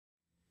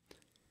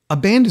A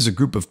band is a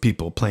group of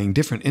people playing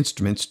different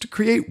instruments to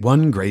create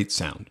one great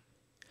sound.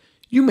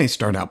 You may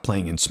start out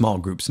playing in small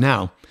groups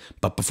now,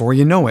 but before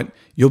you know it,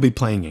 you'll be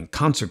playing in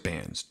concert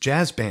bands,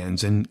 jazz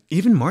bands, and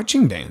even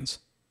marching bands.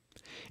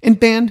 In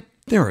band,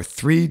 there are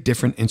 3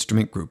 different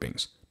instrument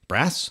groupings: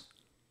 brass,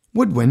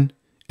 woodwind,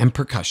 and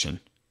percussion.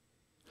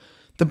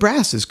 The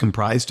brass is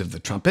comprised of the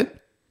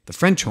trumpet, the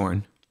French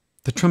horn,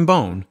 the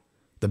trombone,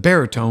 the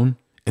baritone,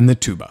 and the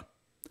tuba.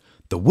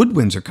 The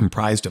woodwinds are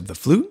comprised of the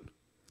flute,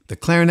 the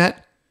clarinet,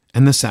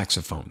 and the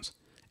saxophones.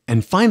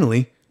 And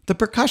finally, the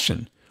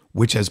percussion,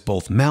 which has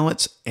both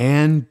mallets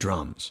and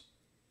drums.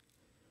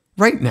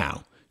 Right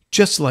now,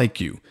 just like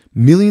you,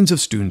 millions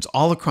of students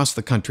all across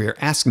the country are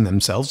asking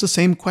themselves the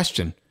same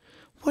question: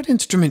 what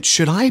instrument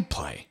should I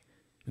play?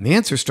 And the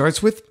answer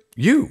starts with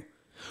you.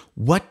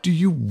 What do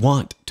you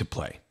want to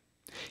play?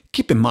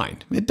 Keep in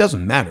mind, it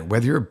doesn't matter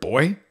whether you're a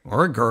boy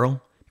or a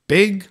girl,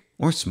 big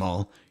or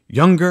small,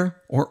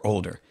 younger or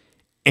older.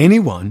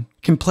 Anyone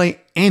can play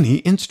any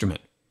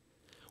instrument.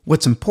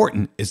 What's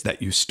important is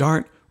that you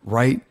start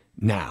right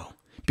now,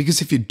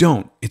 because if you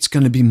don't, it's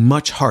going to be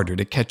much harder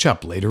to catch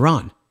up later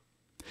on.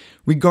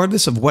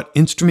 Regardless of what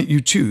instrument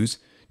you choose,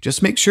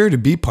 just make sure to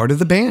be part of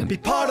the band. Be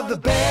part of the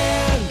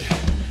band.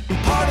 Be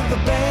part of the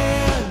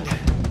band.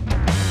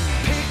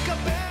 Pick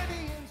up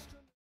any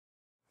instrument.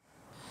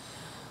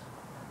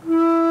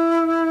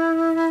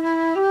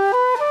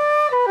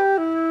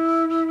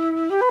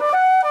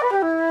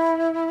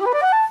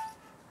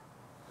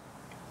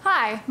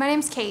 Hi, my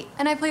name's Kate,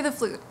 and I play the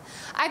flute.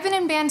 I've been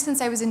in band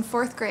since I was in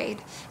 4th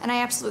grade, and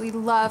I absolutely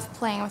love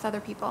playing with other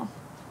people.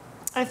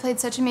 I've played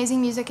such amazing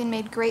music and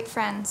made great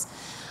friends.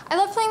 I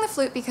love playing the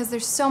flute because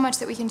there's so much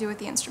that we can do with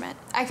the instrument.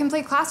 I can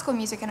play classical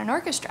music in an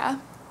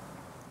orchestra.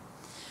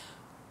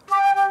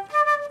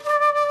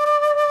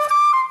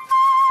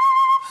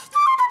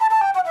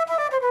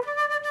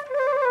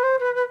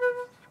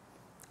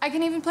 I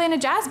can even play in a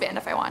jazz band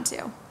if I want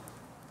to.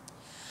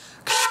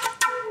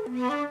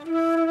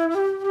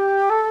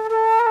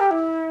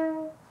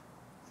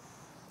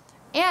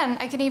 And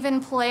I can even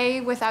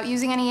play without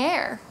using any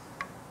air.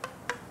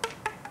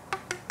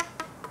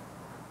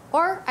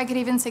 Or I could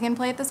even sing and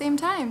play at the same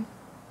time.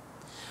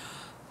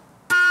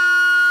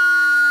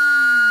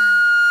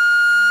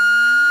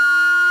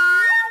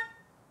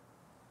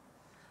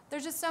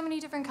 There's just so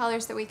many different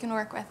colors that we can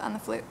work with on the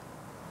flute.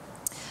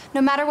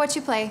 No matter what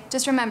you play,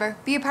 just remember,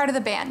 be a part of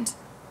the band.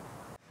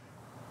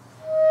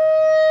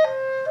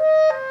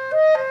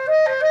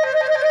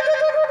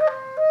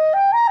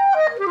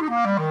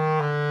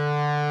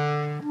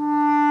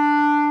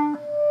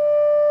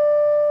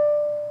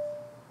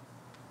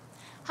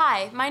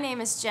 Hi, my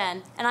name is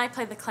Jen, and I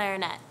play the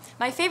clarinet.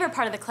 My favorite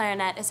part of the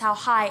clarinet is how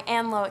high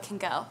and low it can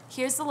go.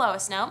 Here's the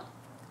lowest note.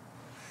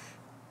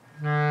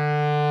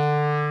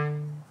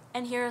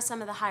 And here are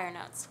some of the higher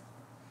notes.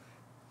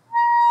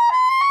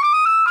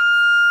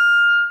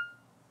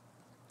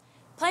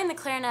 Playing the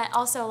clarinet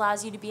also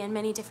allows you to be in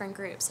many different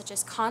groups, such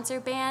as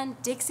concert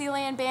band,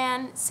 Dixieland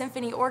band,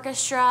 symphony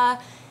orchestra,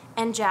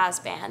 and jazz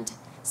band.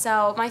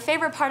 So my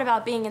favorite part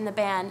about being in the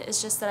band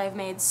is just that I've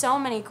made so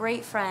many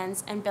great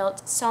friends and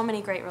built so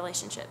many great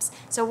relationships.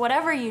 So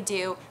whatever you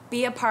do,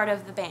 be a part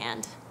of the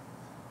band.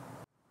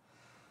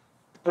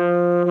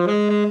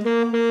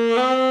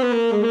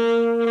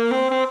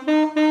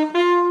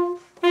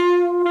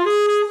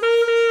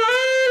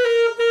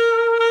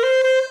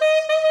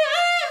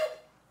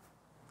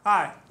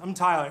 Hi, I'm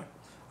Tyler.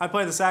 I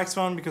play the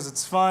saxophone because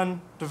it's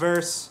fun,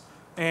 diverse,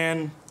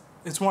 and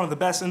it's one of the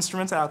best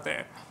instruments out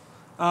there.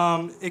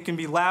 It can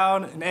be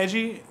loud and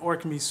edgy, or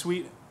it can be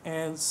sweet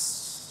and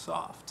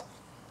soft.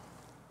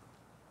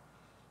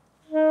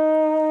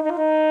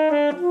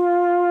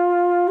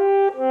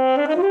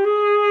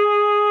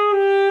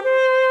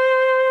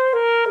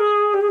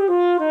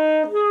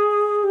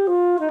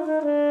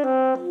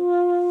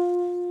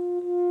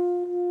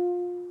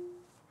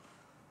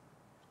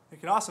 It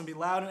can also be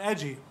loud and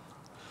edgy.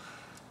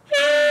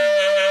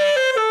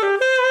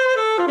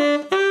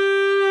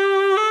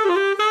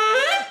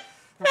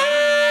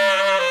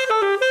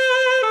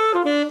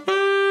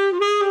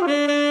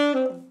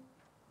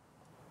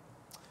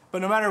 But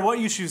no matter what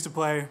you choose to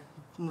play,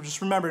 just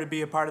remember to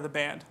be a part of the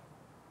band.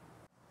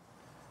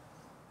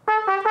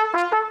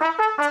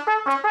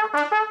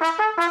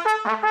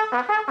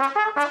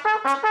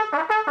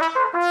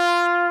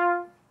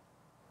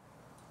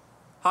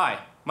 Hi,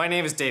 my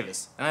name is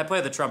Davis, and I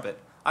play the trumpet.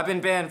 I've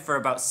been band for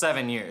about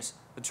 7 years.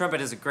 The trumpet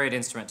is a great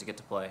instrument to get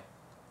to play.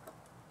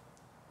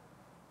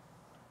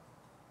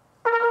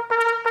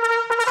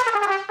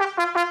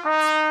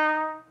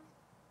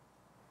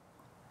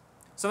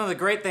 Some of the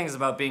great things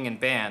about being in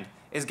band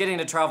is getting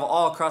to travel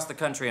all across the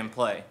country and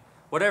play.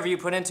 Whatever you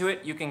put into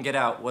it, you can get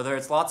out, whether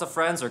it's lots of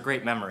friends or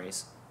great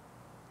memories.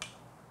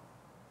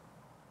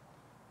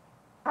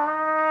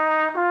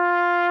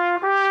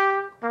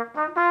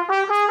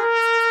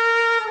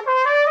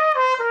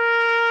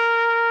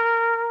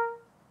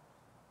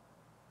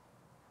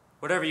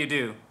 Whatever you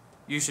do,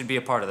 you should be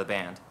a part of the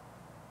band.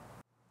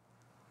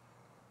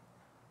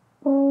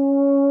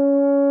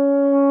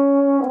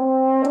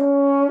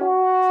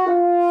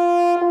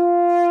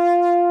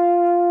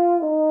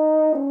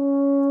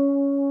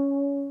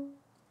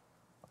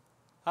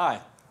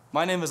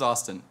 My name is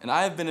Austin, and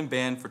I have been in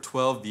band for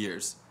 12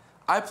 years.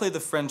 I play the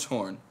French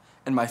horn,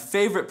 and my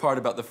favorite part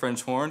about the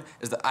French horn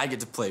is that I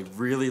get to play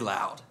really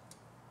loud.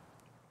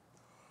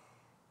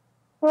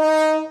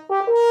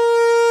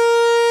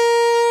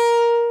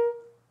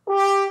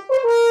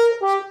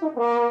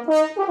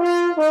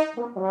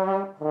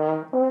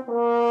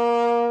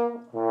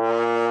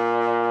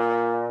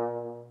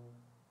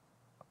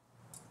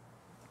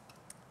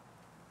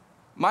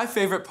 My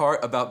favorite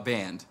part about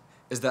band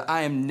is that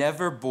I am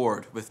never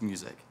bored with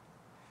music.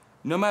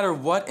 No matter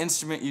what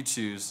instrument you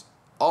choose,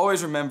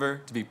 always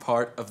remember to be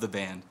part of the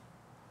band.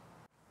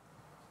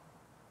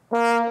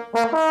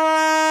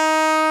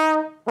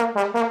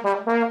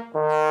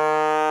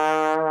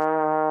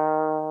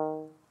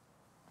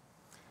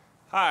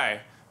 Hi,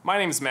 my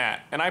name's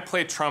Matt, and I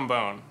play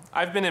trombone.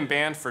 I've been in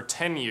band for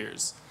 10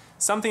 years.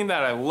 Something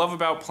that I love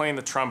about playing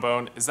the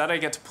trombone is that I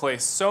get to play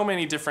so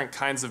many different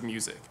kinds of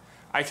music.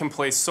 I can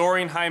play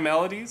soaring high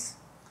melodies,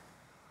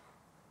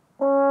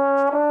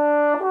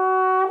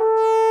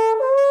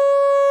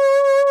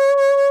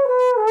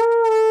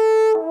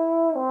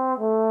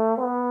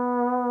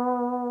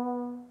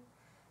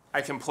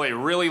 I can play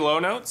really low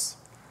notes,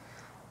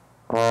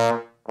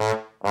 I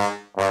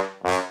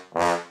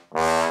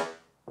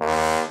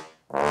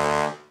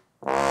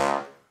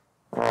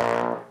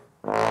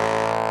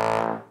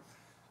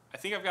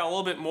think I've got a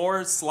little bit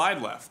more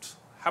slide left.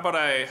 How about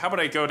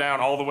I go down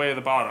all the way to the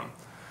bottom?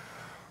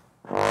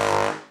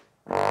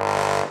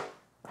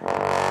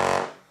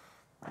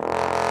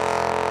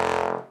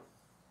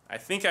 I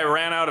think I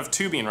ran out of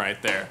tubing right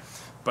there,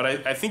 but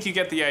I think you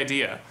get the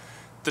idea.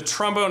 The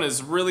trombone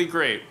is really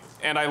great,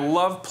 and I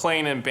love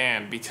playing in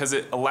band because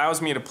it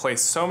allows me to play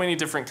so many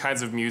different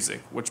kinds of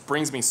music, which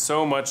brings me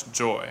so much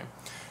joy.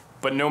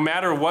 But no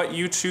matter what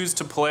you choose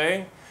to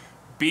play,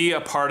 be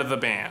a part of the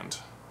band.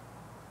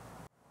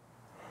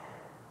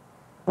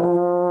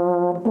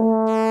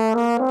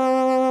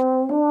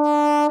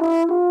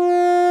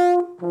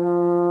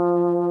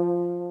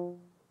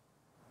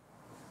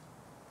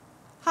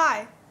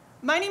 Hi,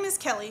 my name is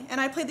Kelly,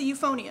 and I play the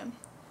euphonium.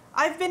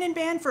 I've been in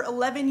band for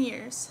 11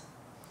 years.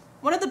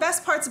 One of the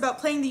best parts about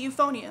playing the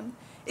euphonium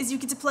is you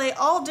get to play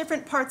all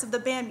different parts of the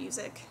band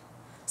music.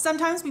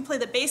 Sometimes we play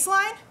the bass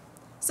line,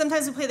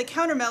 sometimes we play the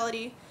counter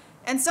melody,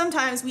 and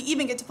sometimes we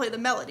even get to play the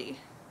melody.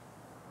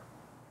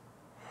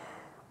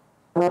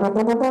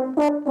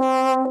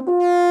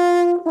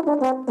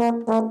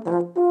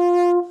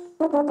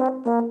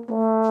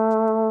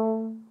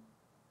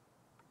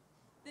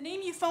 The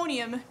name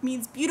euphonium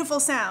means beautiful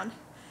sound,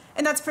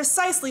 and that's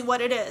precisely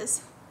what it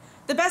is.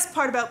 The best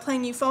part about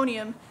playing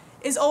euphonium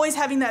is always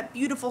having that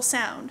beautiful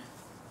sound.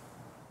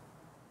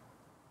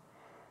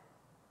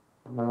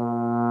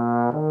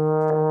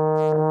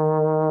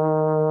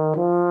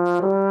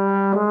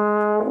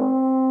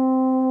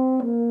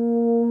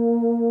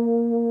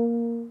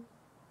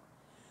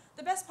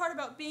 The best part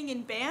about being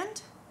in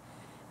band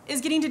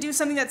is getting to do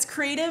something that's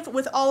creative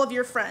with all of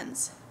your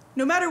friends.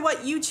 No matter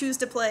what you choose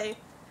to play,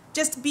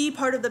 just be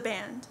part of the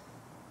band.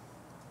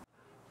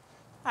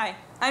 Hi,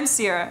 I'm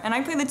Sierra, and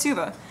I play the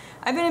tuba.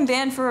 I've been in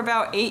band for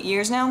about 8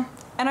 years now,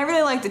 and I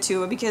really like the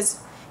tuba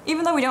because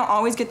even though we don't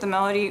always get the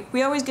melody,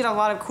 we always get a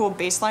lot of cool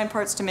bass line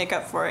parts to make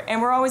up for it,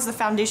 and we're always the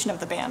foundation of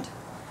the band.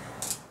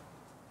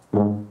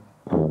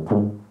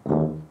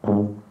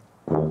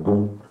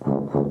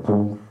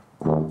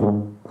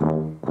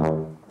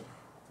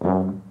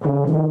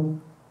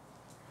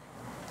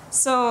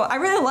 So I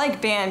really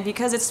like band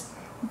because it's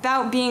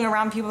about being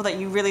around people that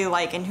you really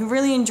like and who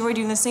really enjoy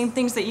doing the same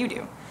things that you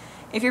do.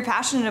 If you're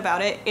passionate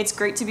about it, it's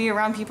great to be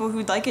around people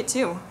who like it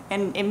too,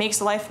 and it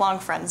makes lifelong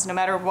friends no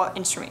matter what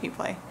instrument you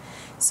play.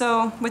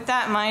 So with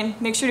that in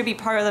mind, make sure to be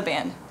part of the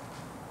band.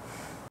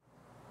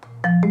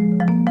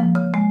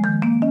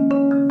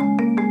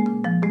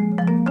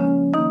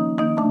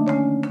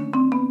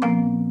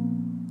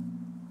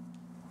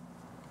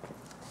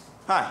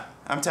 Hi,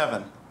 I'm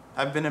Tevin.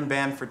 I've been in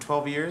band for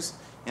 12 years,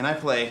 and I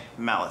play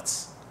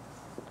mallets.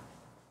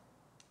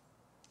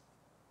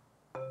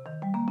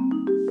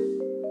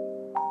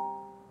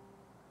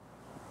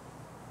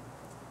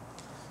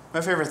 My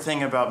favorite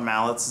thing about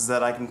mallets is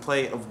that I can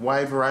play a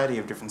wide variety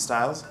of different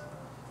styles.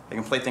 I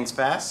can play things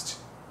fast,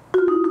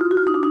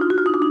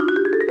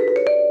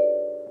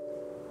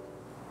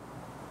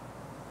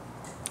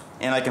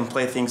 and I can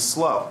play things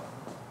slow.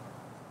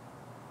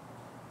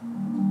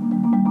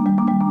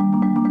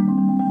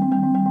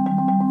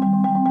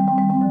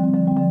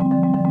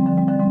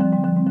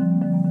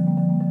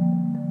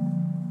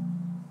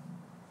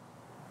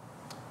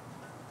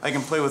 I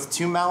can play with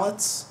 2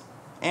 mallets,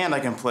 and I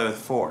can play with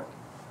 4.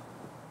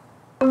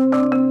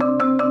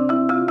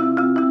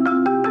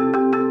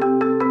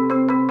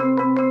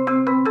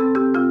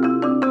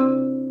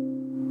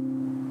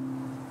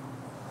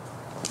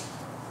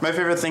 My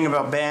favorite thing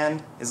about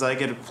band is I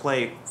get to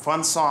play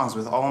fun songs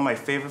with all of my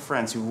favorite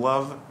friends who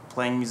love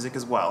playing music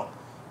as well.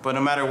 But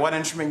no matter what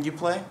instrument you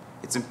play,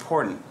 it's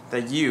important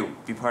that you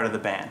be part of the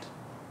band.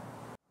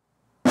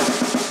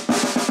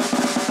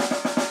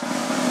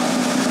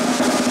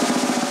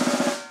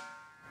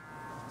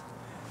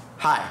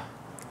 Hi,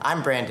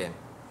 I'm Brandon,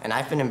 and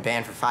I've been in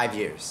band for 5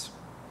 years,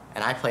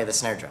 and I play the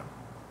snare drum.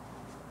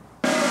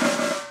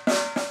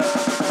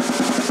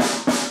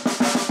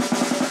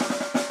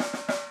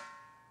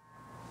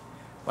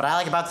 What I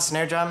like about the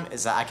snare drum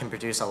is that I can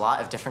produce a lot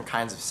of different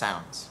kinds of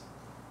sounds.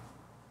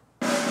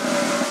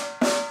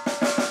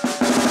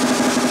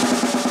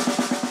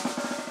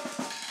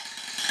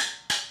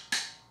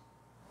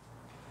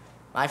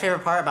 My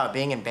favorite part about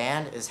being in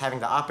band is having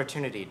the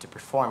opportunity to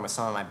perform with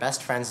some of my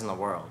best friends in the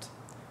world.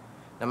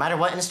 No matter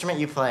what instrument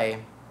you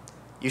play,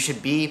 you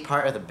should be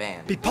part of the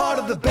band. Be part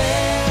of the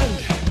band.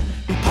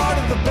 Be part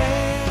of the band.